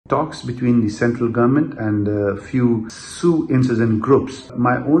talks between the central government and a few Sioux insurgent groups.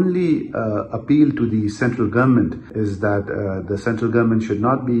 My only appeal to the central government is that the central government should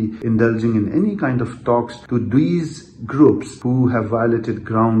not be indulging in any kind of talks to these groups who have violated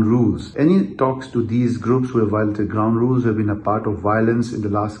ground rules. Any talks to these groups who have violated ground rules, have been a part of violence in the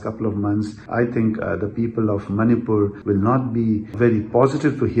last couple of months. I think the people of Manipur will not be very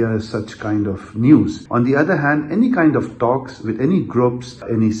positive to hear such kind of news. On the other hand, any kind of talks with any groups,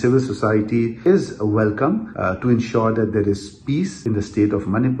 any civil society is welcome to ensure that there is peace in the state of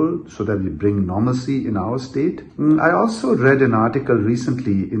Manipur so that we bring normalcy in our state. I also read an article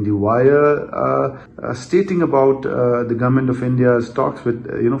recently in the Wire stating about the government of India's talks with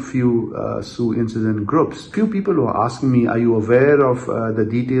few Sioux insurgent groups. Few people were asking me, are you aware of the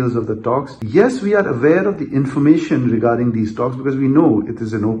details of the talks? Yes, we are aware of the information regarding these talks because we know it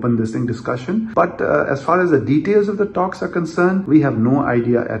is an open discussion. But as far as the details of the talks are concerned, we have no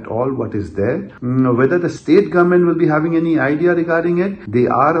idea at all what is there. Whether the state government will be having any idea regarding it, they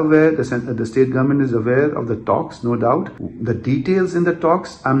are aware, the state government is aware of the talks, no doubt. The details in the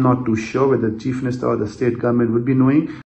talks, I'm not too sure whether the Chief Minister or the state government would be knowing.